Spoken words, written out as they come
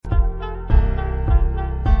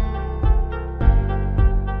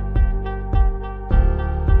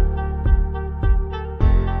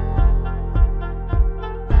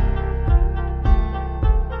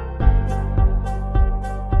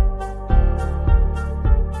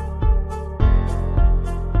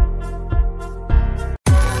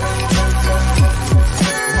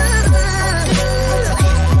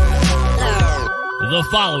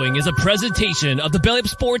following is a presentation of the Belly Up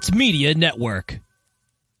Sports Media Network.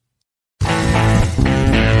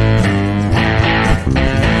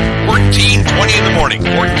 14:20 in the morning,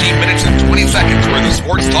 14 minutes and 20 seconds where the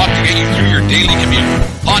sports talk to get you through your daily commute.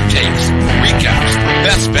 Hot takes, recaps,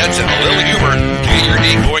 best bets, and a little humor to get your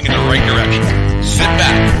day going in the right direction. Sit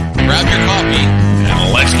back, grab your coffee,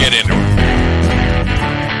 and let's get into it.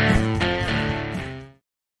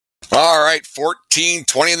 All right,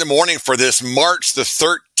 14:20 in the morning for this March the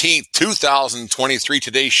 13th, 2023.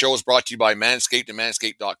 Today's show is brought to you by Manscaped and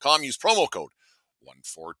Manscaped.com. Use promo code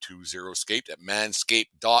 1420-SCAPED at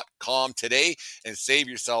manscaped.com today and save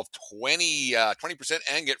yourself 20%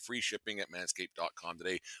 and get free shipping at manscaped.com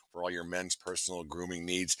today for all your men's personal grooming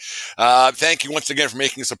needs. Thank you once again for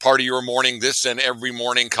making us a part of your morning, this and every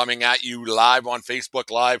morning, coming at you live on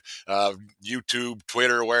Facebook Live, YouTube,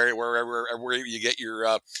 Twitter, wherever you get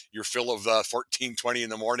your fill of 14:20 in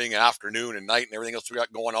the morning, afternoon, and night, and everything else we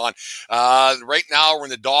got going on. Right now, we're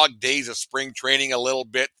in the dog days of spring training a little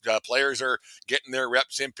bit. Players are getting their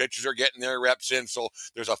reps in, pitchers are getting their reps in. So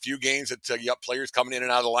there's a few games that you got players coming in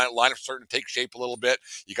and out of the lineup starting to take shape a little bit.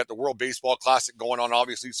 You got the World Baseball Classic going on,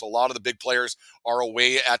 obviously. So a lot of the big players are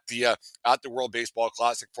away at the World Baseball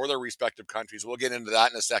Classic for their respective countries. We'll get into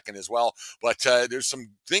that in a second as well. But there's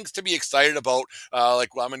some things to be excited about.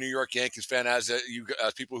 I'm a New York Yankees fan, as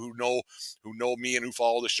people who know me and who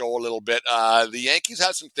follow the show a little bit. The Yankees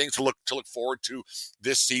have some things to look forward to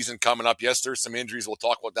this season coming up. Yes, there's some injuries. We'll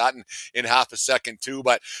talk about that in half a second too,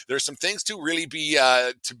 but there's some things to really be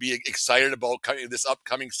excited about this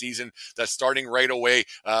upcoming season that's starting right away.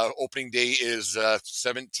 Opening day is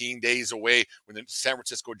 17 days away when the San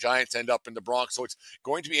Francisco Giants end up in the Bronx, so it's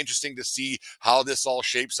going to be interesting to see how this all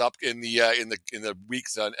shapes up in the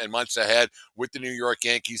weeks and months ahead with the New York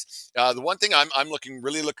Yankees. The one thing I'm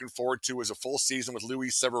really looking forward to is a full season with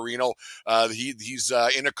Luis Severino. He's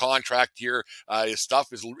in a contract here. His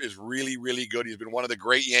stuff is really, really good. He's been one of the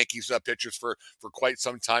great Yankees pitchers for quite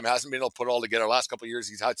some time. Hasn't been able to put it all together. Last couple of years,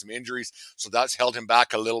 he's had some injuries, so that's held him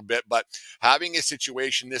back a little bit. But having a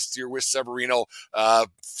situation this year with Severino,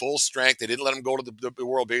 full strength, they didn't let him go to the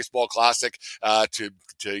World Baseball Classic to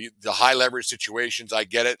the high leverage situations. I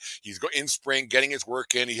get it. He's in spring, getting his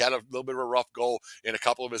work in. He had a little bit of a rough go in a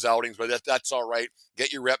couple of his outings, but that's all right.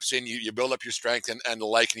 Get your reps in. You build up your strength and the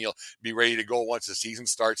like, and you'll be ready to go once the season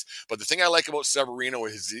starts. But the thing I like about Severino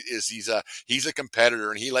is he's a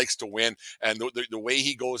competitor and he likes to win. And the way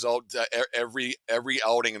he goes out every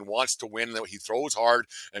outing and wants to win, he throws hard,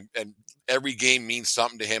 and every game means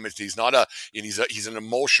something to him. He's an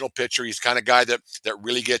emotional pitcher. He's the kind of guy that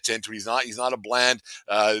really gets into it. He's not a bland,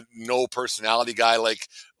 no personality guy like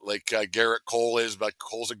Garrett Cole is, but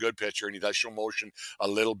Cole's a good pitcher and he does show emotion a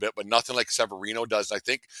little bit, but nothing like Severino does. I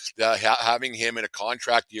think that having him in a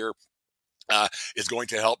contract year is going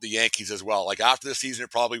to help the Yankees as well. Like after the season,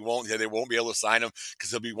 it probably won't. They won't be able to sign him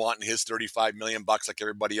because he'll be wanting his $35 million like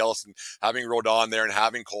everybody else. And having Rodon there and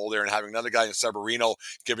having Cole there and having another guy in Severino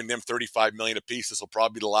giving them $35 million apiece, this will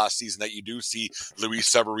probably be the last season that you do see Luis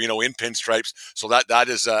Severino in pinstripes. So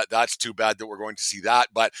that's too bad that we're going to see that.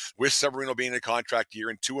 But with Severino being in a contract year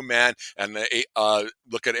and to a man, and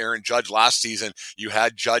look at Aaron Judge last season, you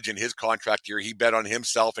had Judge in his contract year. He bet on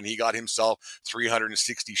himself and he got himself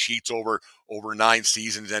 360 sheets over 9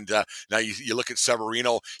 seasons. And now you look at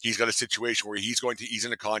Severino, he's got a situation where he's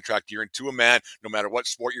in a contract year, and to a man, no matter what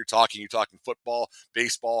sport you're talking football,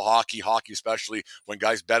 baseball, hockey especially, when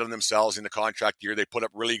guys bet on themselves in the contract year, they put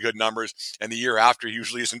up really good numbers, and the year after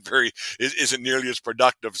usually isn't nearly as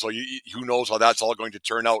productive. So who knows how that's all going to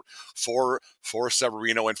turn out for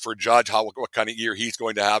Severino and for Judge, what kind of year he's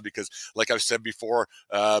going to have, because like I've said before,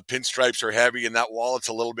 pinstripes are heavy and that wallet's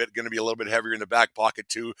going to be a little bit heavier in the back pocket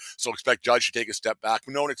too. So expect Judge to take a step back.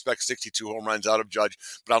 We don't expect 62 home runs out of Judge,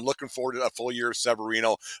 but I'm looking forward to a full year of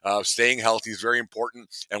Severino. Staying healthy is very important,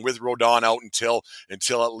 and with Rodon out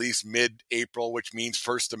until at least mid-April, which means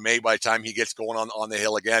 1st of May, by the time he gets going on the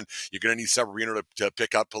hill again, you're going to need Severino to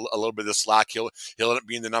pick up a little bit of the slack. He'll end up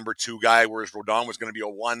being the number 2 guy, whereas Rodon was going to be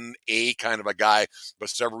a 1A kind of a guy, but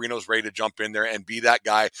Severino's ready to jump in there and be that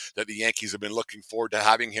guy that the Yankees have been looking forward to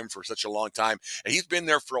having him for such a long time. And he's been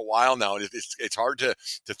there for a while now, and it's hard to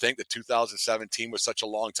think that 2017 was such a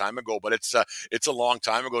long time ago, but it's a long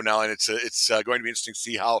time ago now, and it's going to be interesting to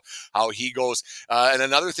see how he goes. And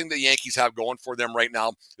another thing the Yankees have going for them right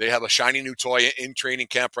now, they have a shiny new toy in training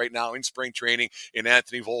camp right now, in spring training, in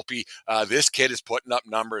Anthony Volpe. This kid is putting up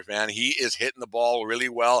numbers, man. He is hitting the ball really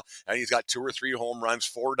well, and he's got 2 or 3 home runs,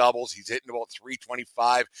 4 doubles. He's hitting about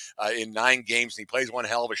 325 in 9 games, and he plays one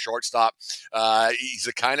hell of a shortstop. He's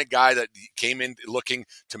the kind of guy that came in looking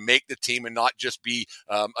to make the team and not just be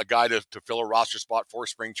a guy to to fill a roster spot for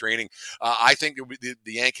spring training. I think the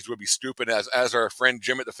Yankees would be stupid, as our friend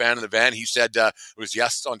Jim at the Fan in the Van, he said it was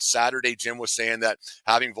on Saturday. Jim was saying that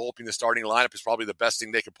having Volpe in the starting lineup is probably the best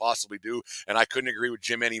thing they could possibly do, and I couldn't agree with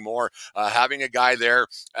Jim anymore. Having a guy there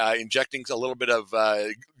injecting a little bit of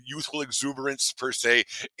youthful exuberance per se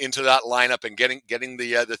into that lineup and getting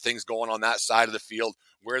the things going on that side of the field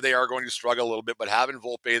where they are going to struggle a little bit, but having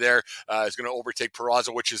Volpe there is going to overtake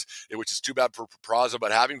Peraza, which is too bad for Peraza.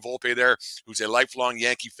 But having Volpe there, who's a lifelong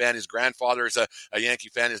Yankee fan, his grandfather is a Yankee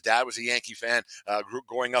fan, his dad was a Yankee fan,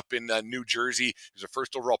 growing up in New Jersey. He was a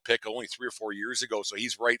first overall pick only 3 or 4 years ago, so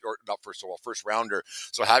he's right, or not first overall, first rounder.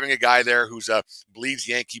 So having a guy there who's bleeds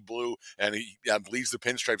Yankee blue and he bleeds the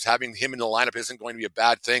pinstripes, having him in the lineup isn't going to be a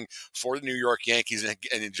bad thing for the New York Yankees, and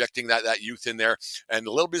injecting that youth in there, and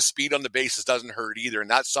a little bit of speed on the bases doesn't hurt either.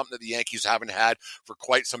 And that's something that the Yankees haven't had for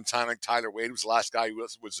quite some time. Like Tyler Wade was the last guy who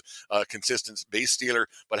was a consistent base stealer,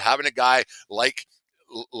 but having a guy like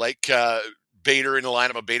Bader in the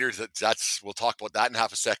lineup, of Bader, that's we'll talk about that in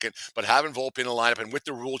half a second. But having Volpe in the lineup, and with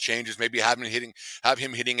the rule changes, maybe have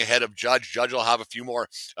him hitting ahead of Judge. Judge will have a few more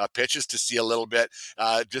pitches to see a little bit,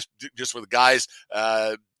 just with guys.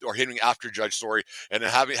 Or hitting after Judge, sorry, and then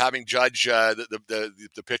having Judge,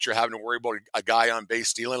 the pitcher, having to worry about a guy on base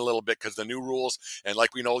stealing a little bit because the new rules, and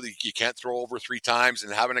like we know, you can't throw over 3 times,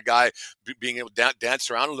 and having a guy being able to dance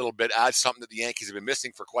around a little bit adds something that the Yankees have been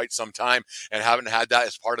missing for quite some time, and haven't had that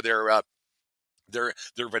as part of their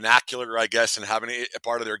vernacular, I guess, and having a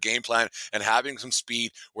part of their game plan, and having some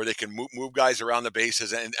speed where they can move guys around the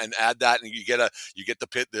bases and add that, and you get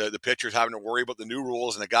the pitchers having to worry about the new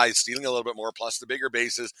rules and the guys stealing a little bit more, plus the bigger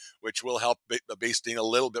bases, which will help the base stealing a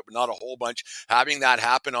little bit, but not a whole bunch. Having that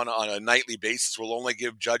happen on a nightly basis will only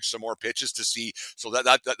give Judge some more pitches to see. So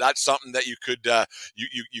that's something that you could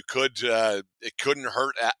it couldn't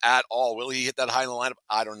hurt at all. Will he hit that high in the lineup?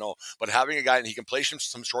 I don't know, but having a guy, and he can play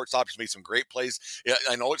some shortstop, he's made some great plays. Yeah,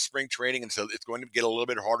 I know it's spring training, and so it's going to get a little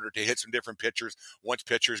bit harder to hit some different pitchers once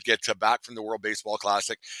pitchers get back from the World Baseball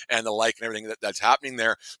Classic and the like, and everything that's happening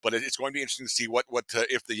there. But it's going to be interesting to see what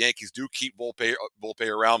if the Yankees do keep Volpe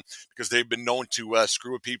around, because they've been known to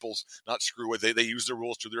they use the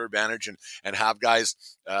rules to their advantage and have guys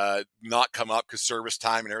not come up because service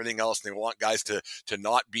time and everything else. And they want guys to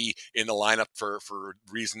not be in the lineup for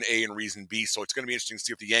reason A and reason B. So it's going to be interesting to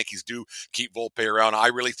see if the Yankees do keep Volpe around. I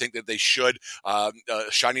really think that they should.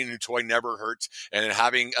 Shiny new toy never hurts, and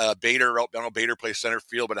having Bader out, I know Bader plays center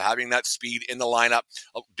field, but having that speed in the lineup,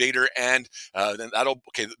 Bader, and then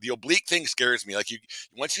the oblique thing scares me. Like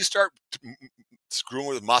once you start screwing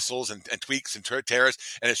with muscles and tweaks and tears,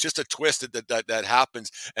 and it's just a twist that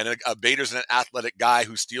happens. And Bader's an athletic guy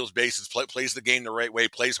who steals bases, plays the game the right way,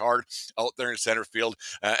 plays hard out there in center field,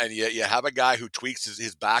 and you have a guy who tweaks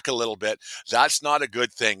his back a little bit. That's not a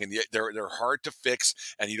good thing, and they're hard to fix,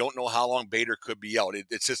 and you don't know how long Bader could be out.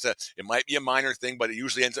 It's just it might be a minor thing, but it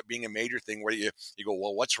usually ends up being a major thing where you go,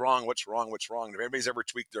 well, what's wrong? And if anybody's ever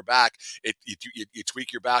tweaked their back, you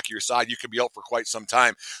tweak your back or your side, you could be out for quite some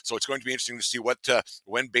time. So it's going to be interesting to see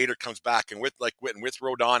when Bader comes back, and with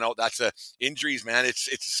Rodon out, that's injuries, man. It's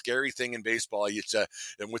a scary thing in baseball.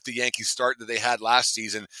 And with the Yankees start that they had last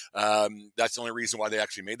season, that's the only reason why they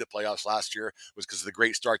actually made the playoffs last year, was because of the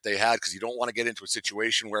great start they had. Because you don't want to get into a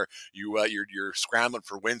situation where you're scrambling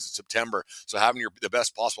for wins in September. So having the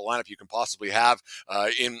best possible lineup you can possibly have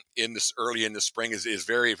in this early in the spring is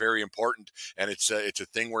very, very important. And it's a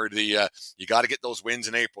thing where you got to get those wins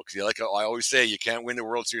in April, because like I always say, you can't win the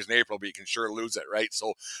World Series in April, but you can sure lose it, right?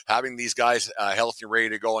 So having these guys healthy and ready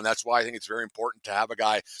to go, and that's why I think it's very important to have a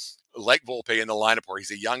guy like Volpe in the lineup, where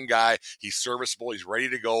he's a young guy, he's serviceable, he's ready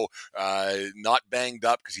to go, not banged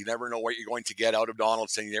up, because you never know what you're going to get out of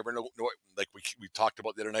Donaldson. You never know like we talked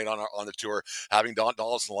about the other night on the tour, having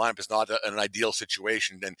Donaldson in the lineup is not an ideal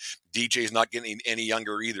situation, and DJ's not getting any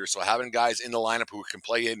younger either. So having guys in the lineup who can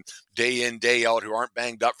play in, day out, who aren't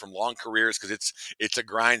banged up from long careers, because it's a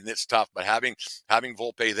grind and it's tough. But having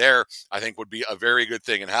Volpe there, I think, would be a very good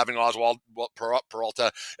thing. And having Oswald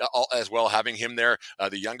Peralta as well, having him there,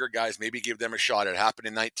 the younger guys, maybe give them a shot. It happened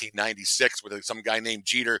in 1996 with some guy named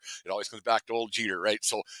Jeter. It always comes back to old Jeter, right?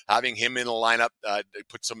 So having him in the lineup,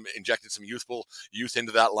 injected some youth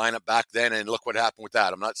into that lineup back then, and look what happened with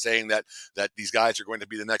that. I'm not saying that these guys are going to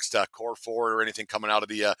be the next core forward or anything coming out of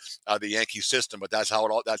the Yankee system, but that's how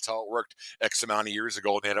it worked X amount of years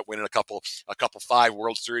ago. They ended up winning a couple 5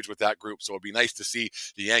 World Series with that group. So it'd be nice to see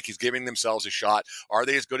the Yankees giving themselves a shot. Are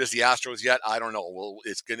they as good as the Astros yet? I don't know. Well,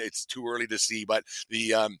 it's too early to see, but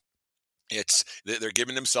they're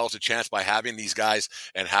giving themselves a chance by having these guys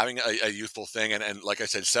and having a youthful thing. And like I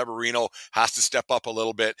said, Severino has to step up a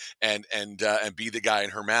little bit and be the guy.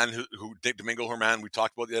 And Herman, who Domingo Herman, we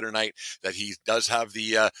talked about the other night, that he does have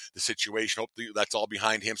the situation. Hopefully that's all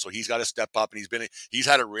behind him. So he's got to step up, and he's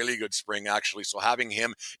had a really good spring actually. So having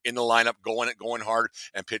him in the lineup, going hard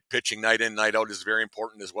and pitching night in, night out is very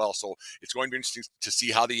important as well. So it's going to be interesting to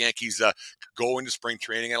see how the Yankees go into spring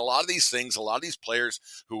training. And a lot of these players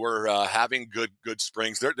who are having good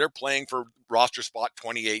springs, they're playing for roster spot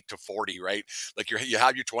 28 to 40, right? Like you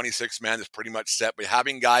have your 26 man that's pretty much set, but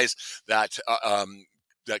having guys that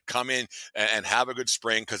come in and have a good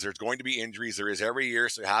spring, because there's going to be injuries. There is every year.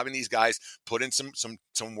 So having these guys put in some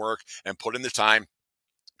work and put in the time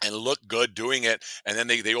and look good doing it, and then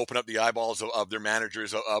they open up the eyeballs of their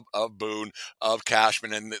managers, of Boone, of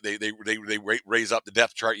Cashman, and they raise up the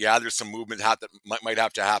depth chart. Yeah, there's some movement that might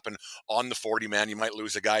have to happen on the 40 man. You might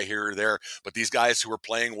lose a guy here or there, but these guys who are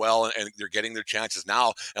playing well and they're getting their chances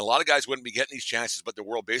now, and a lot of guys wouldn't be getting these chances, but the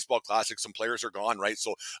World Baseball Classic, some players are gone, right?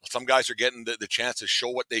 So some guys are getting the chance to show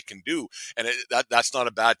what they can do, and that's not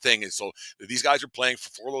a bad thing. And so these guys are playing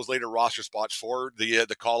for those later roster spots, for the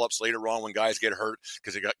call-ups later on when guys get hurt,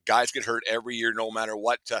 because guys get hurt every year, no matter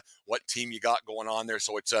what team you got going on there.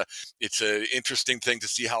 So it's a interesting thing to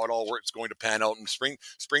see how it all works, going to pan out. And spring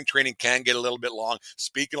training can get a little bit long.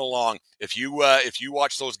 Speaking of long, if you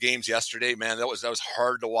watch those games yesterday, man, that was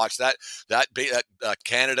hard to watch. That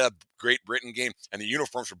Canada Great Britain game, and the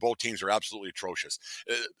uniforms for both teams are absolutely atrocious.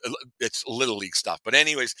 It's little league stuff. But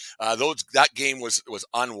anyways, that game was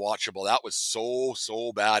unwatchable. That was so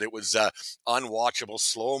bad. It was unwatchable,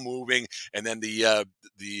 slow moving. And then the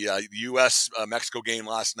U.S. Mexico game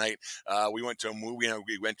last night, we went to a movie, and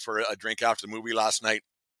we went for a drink after the movie last night.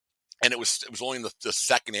 And it was only in the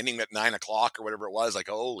second inning at 9 o'clock or whatever it was. Like,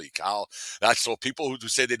 holy cow! That's so people who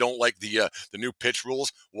say they don't like the new pitch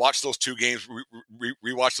rules, watch those two games,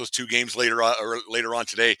 rewatch those two games later on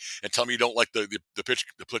today, and tell me you don't like the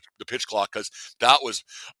pitch clock, because that was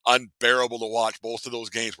unbearable to watch. Both of those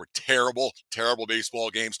games were terrible baseball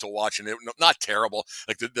games to watch, and not terrible.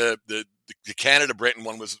 Like the Canada Britain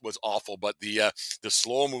one was awful, but the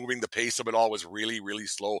slow moving, the pace of it all was really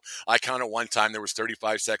slow. I counted one time there was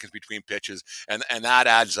 35 seconds between pitches, and that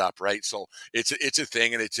adds up, right? So it's a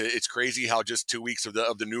thing, and it's crazy how just 2 weeks of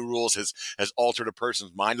the new rules has altered a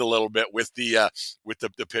person's mind a little bit with the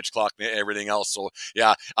pitch clock and everything else. So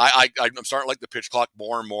yeah, I'm starting to like the pitch clock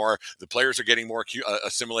more and more. The players are getting more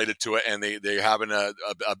assimilated to it, and they're having a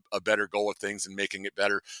better go of things and making it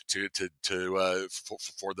better for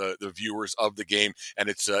the viewers of the game, and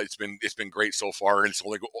it's been great so far, and it's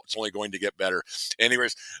only going to get better.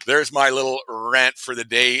 Anyways, there's my little rant for the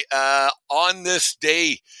day. On this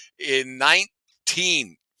day in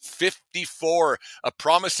 1954, a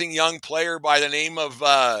promising young player by the name of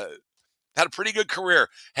had a pretty good career.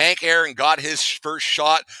 Hank Aaron got his first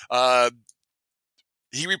shot.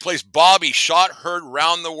 He replaced Bobby Shot Heard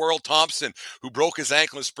Round the World Thompson, who broke his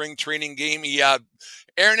ankle in a spring training game.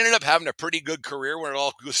 Aaron ended up having a pretty good career when it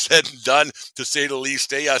all was said and done, to say the least.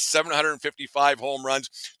 755 home runs,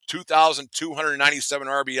 2,297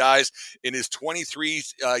 RBIs in his 23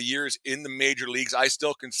 years in the major leagues. I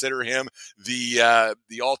still consider him the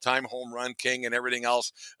all-time home run king and everything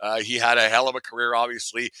else. He had a hell of a career,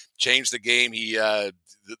 obviously, changed the game.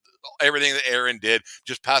 Everything that Aaron did,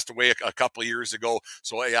 just passed away a couple of years ago.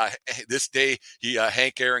 So this day,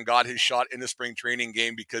 Hank Aaron got his shot in the spring training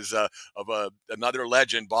game because of another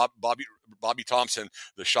legend, Bobby Thompson,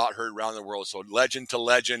 the shot heard around the world. So legend to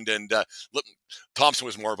legend, and look, Thompson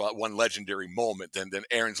was more about one legendary moment than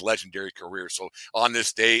Aaron's legendary career. So on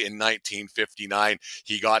this day in 1959,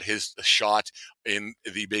 he got his shot in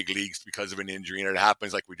the big leagues because of an injury, and it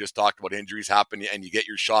happens, like we just talked about, injuries happen and you get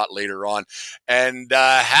your shot later on. And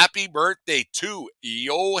happy birthday to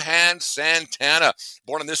Johan Santana,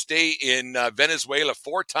 born on this day in Venezuela,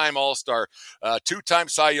 4-time All-Star, 2-time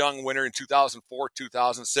Cy Young winner in 2004,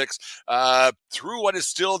 2006, threw what is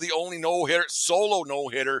still the only solo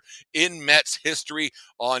no-hitter in Mets history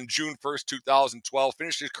on June 1st, 2012.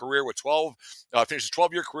 Finished his career with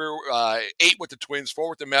 12-year career, 8 with the Twins, 4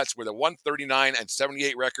 with the Mets, with a 139 and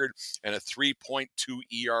 78 record and a 3.2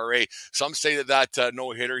 ERA. Some say that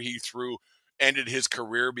no-hitter he threw ended his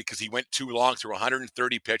career because he went too long, through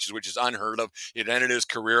 130 pitches, which is unheard of. It ended his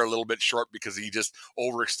career a little bit short because he just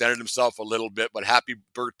overextended himself a little bit. But happy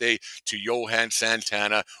birthday to Johan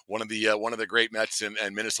Santana, one of the great Mets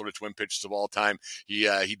and Minnesota Twin pitchers of all time.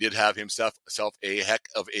 He did have himself a heck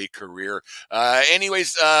of a career.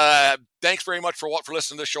 Anyways, thanks very much for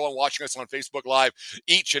listening to the show and watching us on Facebook Live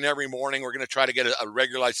each and every morning. We're going to try to get a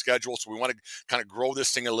regularized schedule, so we want to kind of grow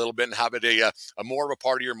this thing a little bit and have it a more of a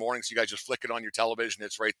part of your morning. So you guys just flick it on your television;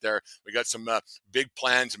 it's right there. We got some big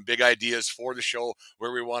plans and big ideas for the show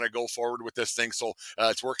where we want to go forward with this thing. So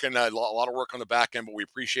it's working a lot of work on the back end, but we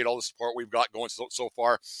appreciate all the support we've got going so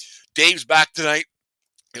far. Dave's back tonight.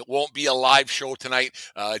 It won't be a live show tonight.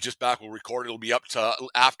 Just back, we'll record. It'll be up to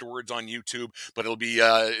afterwards on YouTube, but it'll be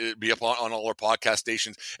up on all our podcast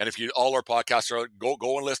stations. And if all our podcasts are,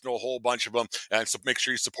 go and listen to a whole bunch of them. And so make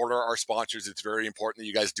sure you support our sponsors. It's very important that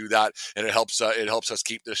you guys do that, and it helps us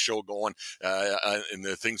keep this show going in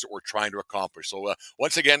the things that we're trying to accomplish. So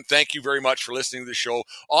once again, thank you very much for listening to the show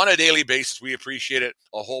on a daily basis. We appreciate it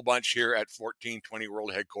a whole bunch here at 1420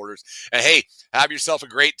 World Headquarters. And hey, have yourself a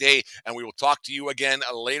great day, and we will talk to you again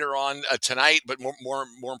later on tonight, but more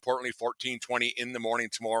importantly, 14:20 in the morning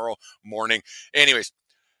tomorrow morning. Anyways,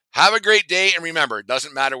 have a great day, and remember, it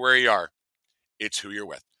doesn't matter where you are, it's who you're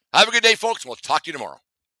with. Have a good day, folks, and we'll talk to you tomorrow.